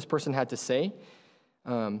hear what this person had to say.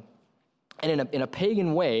 And in a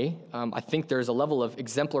pagan way, I think there's a level of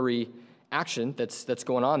exemplary action that's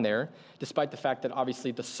going on there, despite the fact that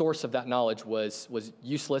obviously the source of that knowledge was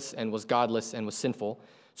useless and was godless and was sinful.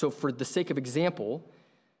 So for the sake of example,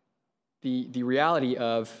 the reality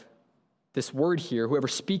of this word here, whoever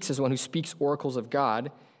speaks as one who speaks oracles of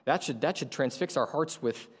God, that should transfix our hearts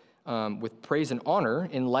with praise and honor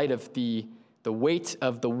in light of the weight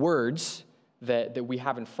of the words that we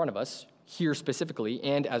have in front of us here specifically,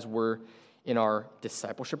 and as we're in our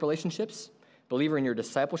discipleship relationships. Believer, in your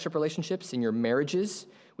discipleship relationships, in your marriages,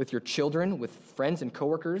 with your children, with friends and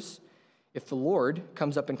coworkers, if the Lord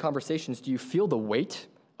comes up in conversations, do you feel the weight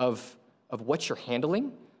of what you're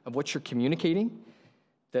handling, of what you're communicating?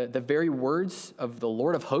 The very words of the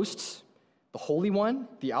Lord of hosts, the Holy One,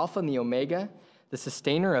 the Alpha and the Omega, the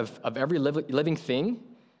sustainer of every living thing.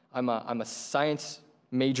 I'm a science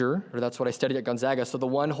major, or that's what I studied at Gonzaga, so the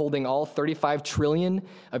one holding all 35 trillion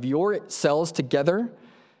of your cells together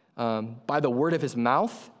by the word of his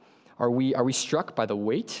mouth, Are we struck by the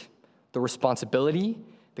weight, the responsibility,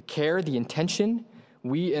 the care, the intention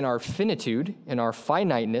we in our finitude, in our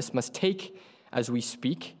finiteness, must take as we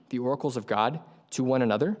speak the oracles of God to one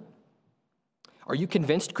another? Are you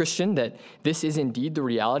convinced, Christian, that this is indeed the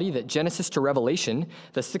reality, that Genesis to Revelation,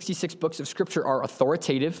 the 66 books of Scripture, are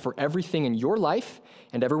authoritative for everything in your life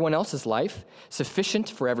and everyone else's life, sufficient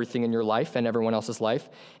for everything in your life and everyone else's life,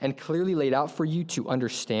 and clearly laid out for you to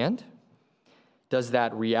understand? Does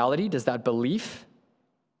that reality, does that belief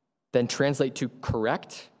then translate to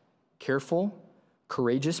correct, careful,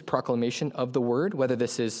 courageous proclamation of the word, whether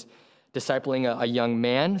this is discipling a young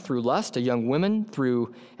man through lust, a young woman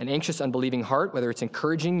through an anxious, unbelieving heart, whether it's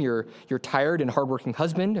encouraging your tired and hardworking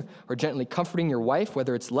husband, or gently comforting your wife,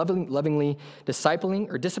 whether it's lovingly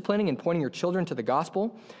discipling or disciplining and pointing your children to the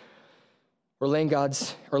gospel, or laying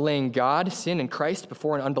God, sin, and Christ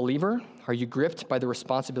before an unbeliever? Are you gripped by the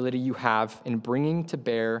responsibility you have in bringing to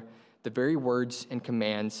bear the very words and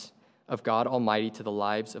commands of God Almighty to the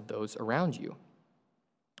lives of those around you?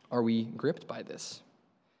 Are we gripped by this?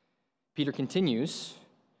 Peter continues,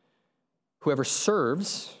 whoever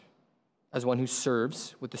serves as one who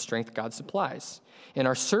serves with the strength God supplies. In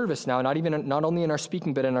our service now, not only in our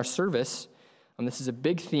speaking, but in our service, this is a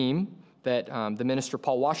big theme that the minister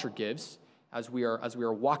Paul Washer gives. As we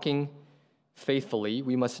are walking faithfully,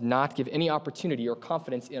 we must not give any opportunity or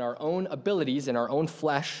confidence in our own abilities, in our own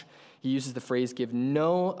flesh. He uses the phrase, give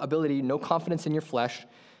no ability, no confidence in your flesh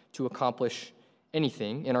to accomplish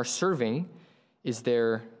anything. In our serving, is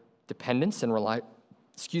there dependence and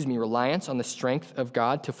reliance on the strength of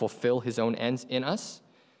God to fulfill his own ends in us?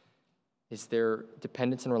 Is there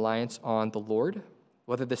dependence and reliance on the Lord?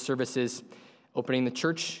 Whether the service is opening the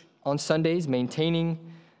church on Sundays, maintaining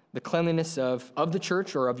the cleanliness of the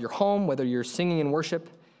church or of your home, whether you're singing in worship,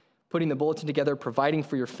 putting the bulletin together, providing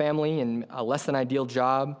for your family in a less than ideal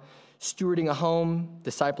job, stewarding a home,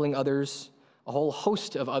 discipling others, a whole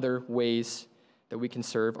host of other ways that we can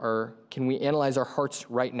serve. Can we analyze our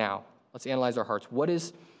hearts right now? Let's analyze our hearts. What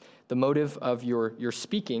is the motive of your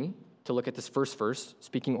speaking, to look at this first verse,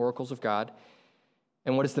 speaking oracles of God,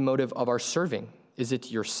 and what is the motive of our serving? Is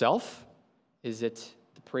it yourself? Is it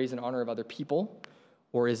the praise and honor of other people?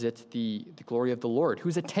 Or is it the glory of the Lord?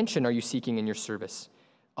 Whose attention are you seeking in your service?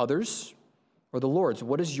 Others or the Lord's?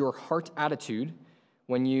 What is your heart attitude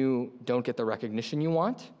when you don't get the recognition you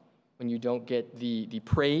want? When you don't get the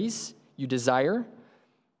praise you desire?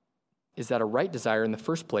 Is that a right desire in the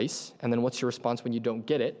first place? And then what's your response when you don't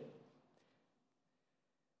get it?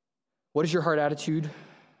 What is your heart attitude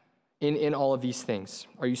in all of these things?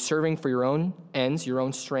 Are you serving for your own ends, your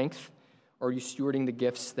own strength, or are you stewarding the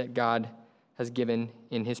gifts that God has given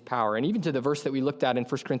in his power? And even to the verse that we looked at in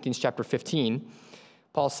 1 Corinthians chapter 15,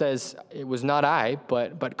 Paul says, it was not I,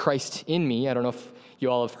 but Christ in me. I don't know if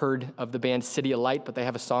you all have heard of the band City of Light, but they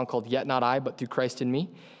have a song called Yet Not I, but Through Christ in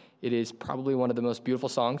Me. It is probably one of the most beautiful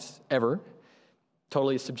songs ever.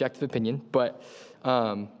 Totally a subjective opinion, but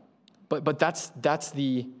that's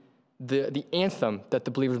the anthem that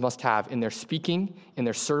the believers must have in their speaking, in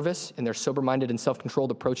their service, in their sober-minded and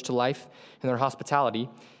self-controlled approach to life, in their hospitality.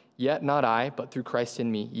 Yet not I, but through Christ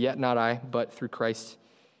in me. Yet not I, but through Christ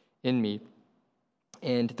in me.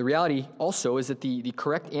 And the reality also is that the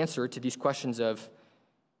correct answer to these questions of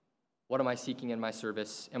what am I seeking in my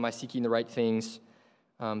service? Am I seeking the right things?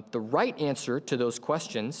 The right answer to those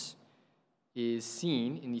questions is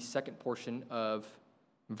seen in the second portion of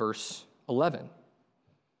verse 11.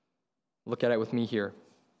 Look at it with me here.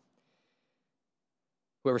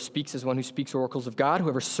 Whoever speaks as one who speaks oracles of God,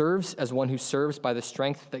 whoever serves as one who serves by the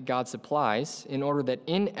strength that God supplies, in order that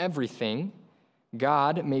in everything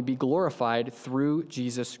God may be glorified through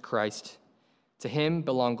Jesus Christ. To him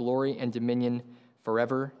belong glory and dominion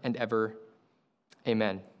forever and ever.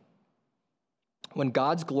 Amen. When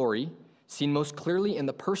God's glory, seen most clearly in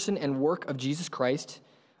the person and work of Jesus Christ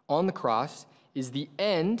on the cross, is the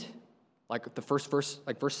end, like the first verse,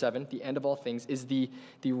 like verse 7, the end of all things, is the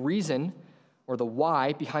reason or the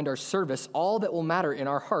why behind our service, all that will matter in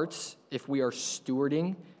our hearts if we are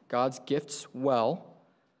stewarding God's gifts well,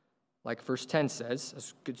 like verse 10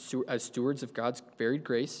 says, as stewards of God's varied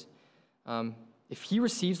grace. If he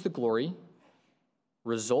receives the glory,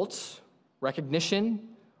 results, recognition,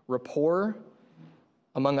 rapport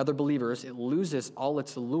among other believers, it loses all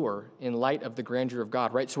its allure in light of the grandeur of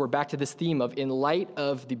God, right? So we're back to this theme of in light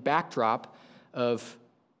of the backdrop of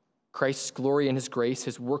Christ's glory and his grace,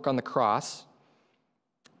 his work on the cross,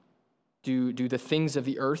 do the things of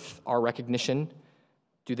the earth, our recognition,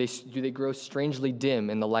 do they grow strangely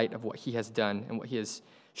dim in the light of what he has done and what he has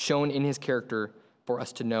shown in his character for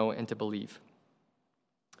us to know and to believe?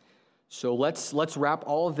 So let's wrap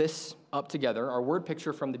all of this up together. Our word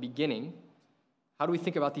picture from the beginning. How do we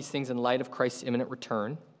think about these things in light of Christ's imminent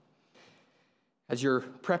return? As you're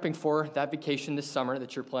prepping for that vacation this summer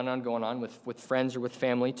that you're planning on going on with friends or with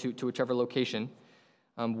family to whichever location,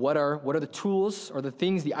 what are the tools or the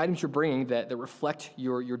things, the items you're bringing that reflect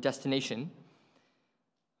your destination?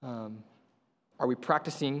 Are we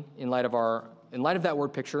practicing in light of that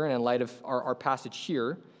word picture and in light of our passage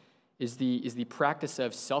here? Is the practice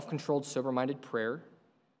of self-controlled, sober-minded prayer,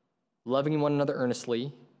 loving one another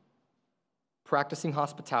earnestly, practicing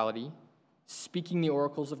hospitality, speaking the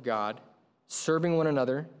oracles of God, serving one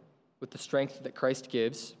another with the strength that Christ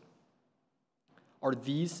gives. Are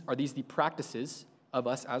these the practices of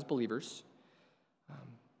us as believers?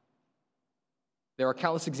 There are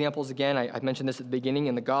countless examples, again, I mentioned this at the beginning,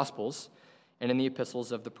 in the Gospels and in the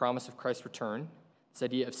epistles of the promise of Christ's return, this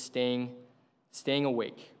idea of staying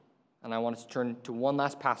awake. And I want us to turn to one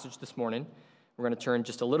last passage this morning. We're going to turn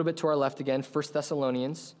just a little bit to our left again, 1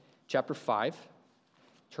 Thessalonians chapter 5.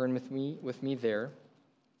 Turn with me there.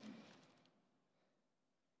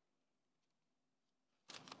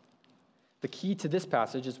 The key to this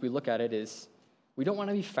passage as we look at it is we don't want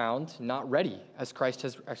to be found not ready as Christ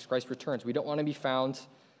returns. We don't want to be found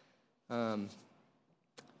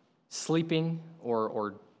sleeping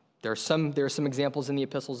or there are some examples in the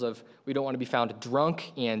epistles of we don't want to be found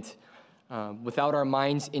drunk and without our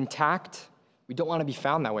minds intact. We don't want to be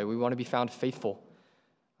found that way. We want to be found faithful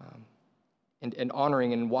and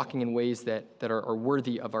honoring and walking in ways that are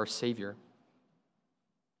worthy of our Savior.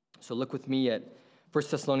 So look with me at 1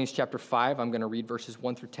 Thessalonians chapter 5. I'm going to read verses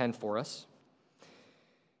 1 through 10 for us.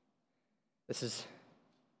 This is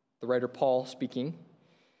the writer Paul speaking.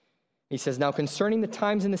 He says, "Now concerning the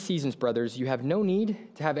times and the seasons, brothers, you have no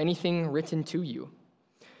need to have anything written to you.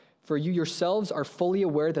 For you yourselves are fully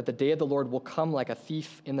aware that the day of the Lord will come like a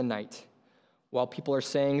thief in the night. While people are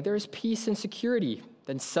saying, 'There is peace and security,'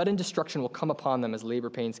 then sudden destruction will come upon them as labor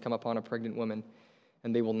pains come upon a pregnant woman,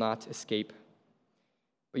 and they will not escape.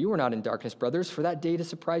 But you are not in darkness, brothers, for that day to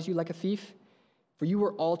surprise you like a thief. For you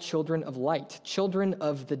are all children of light, children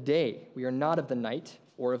of the day. We are not of the night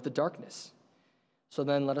or of the darkness. So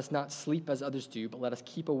then let us not sleep as others do, but let us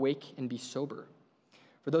keep awake and be sober.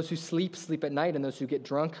 For those who sleep, sleep at night, and those who get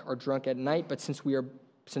drunk are drunk at night. But since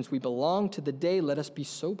we belong to the day, let us be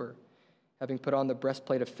sober, having put on the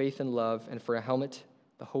breastplate of faith and love, and for a helmet,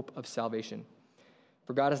 the hope of salvation.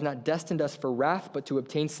 For God has not destined us for wrath, but to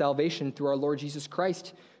obtain salvation through our Lord Jesus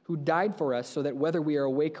Christ, who died for us, so that whether we are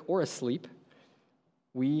awake or asleep,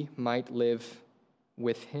 we might live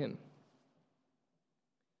with him."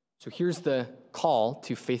 So here's the call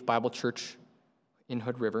to Faith Bible Church in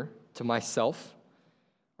Hood River, to myself.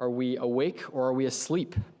 Are we awake or are we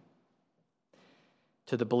asleep?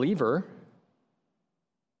 To the believer,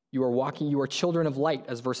 you are children of light,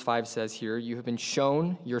 as verse 5 says here. You have been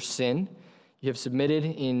shown your sin. You have submitted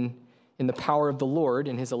in the power of the Lord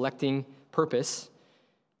and his electing purpose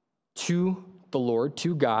to the Lord,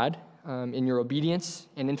 to God, in your obedience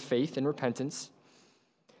and in faith and repentance.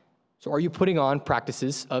 So are you putting on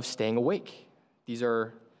practices of staying awake? These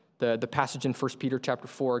are the passage in 1 Peter chapter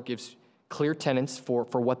 4 gives clear tenets for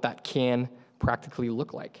what that can practically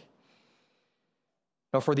look like.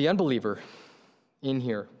 Now for the unbeliever in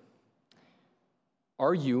here,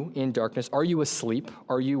 are you in darkness? Are you asleep?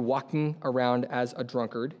 Are you walking around as a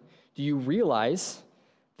drunkard? Do you realize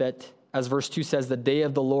that, as verse 2 says, the day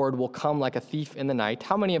of the Lord will come like a thief in the night?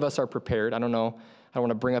 How many of us are prepared? I don't know. I don't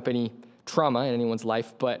want to bring up any trauma in anyone's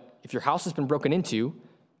life, but if your house has been broken into,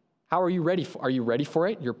 how are you ready? Are you ready for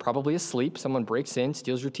it? You're probably asleep. Someone breaks in,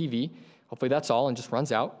 steals your TV. Hopefully that's all and just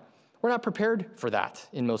runs out. We're not prepared for that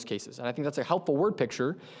in most cases. And I think that's a helpful word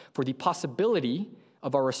picture for the possibility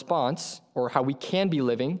of our response or how we can be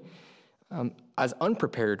living as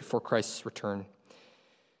unprepared for Christ's return.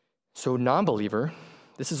 So non-believer,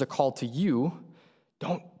 this is a call to you.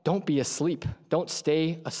 Don't be asleep. Don't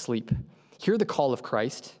stay asleep. Hear the call of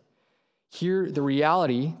Christ. Hear the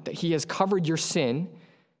reality that he has covered your sin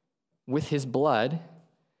with his blood,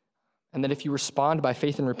 and that if you respond by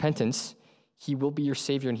faith and repentance, he will be your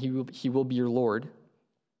Savior and he will be your Lord.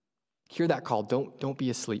 Hear that call. Don't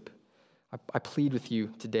be asleep. I plead with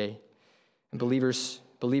you today. And believers,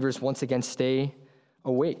 once again, stay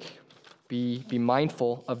awake. Be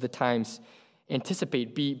mindful of the times.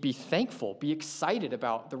 Anticipate, be thankful, be excited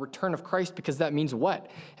about the return of Christ, because that means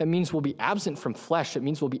what? It means we'll be absent from flesh. It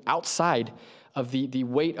means we'll be outside of the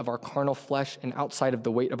weight of our carnal flesh and outside of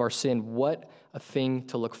the weight of our sin. What a thing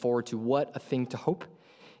to look forward to. What a thing to hope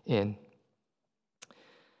in.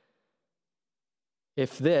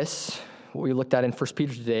 If this what we looked at in 1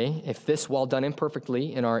 Peter today, if this, while done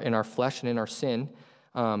imperfectly in our flesh and in our sin,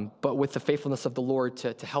 but with the faithfulness of the Lord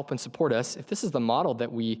to help and support us, if this is the model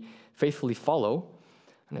that we faithfully follow,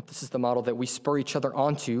 and if this is the model that we spur each other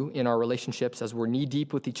onto in our relationships as we're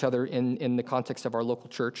knee-deep with each other in the context of our local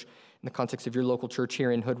church, in the context of your local church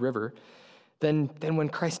here in Hood River, then when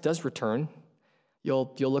Christ does return,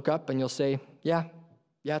 you'll look up and you'll say, yeah,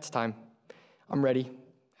 it's time. I'm ready.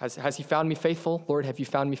 Has he found me faithful? Lord, have you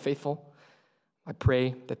found me faithful? I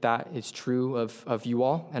pray that is true of you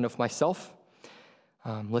all and of myself.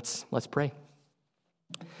 Let's pray.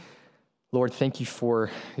 Lord, thank you for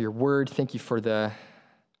your word. Thank you for the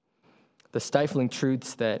stifling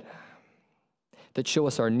truths that show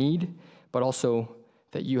us our need, but also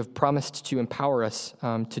that you have promised to empower us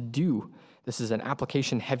to do. This is an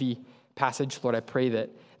application-heavy passage. Lord, I pray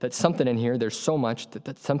that something in here, there's so much,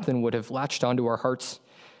 that something would have latched onto our hearts,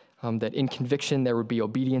 that in conviction there would be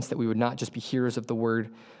obedience, that we would not just be hearers of the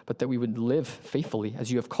word, but that we would live faithfully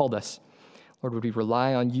as you have called us. Lord, would we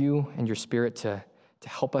rely on you and your Spirit to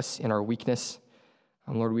help us in our weakness?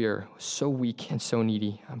 Lord, we are so weak and so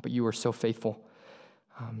needy, but you are so faithful.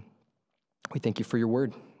 We thank you for your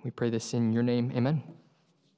word. We pray this in your name. Amen.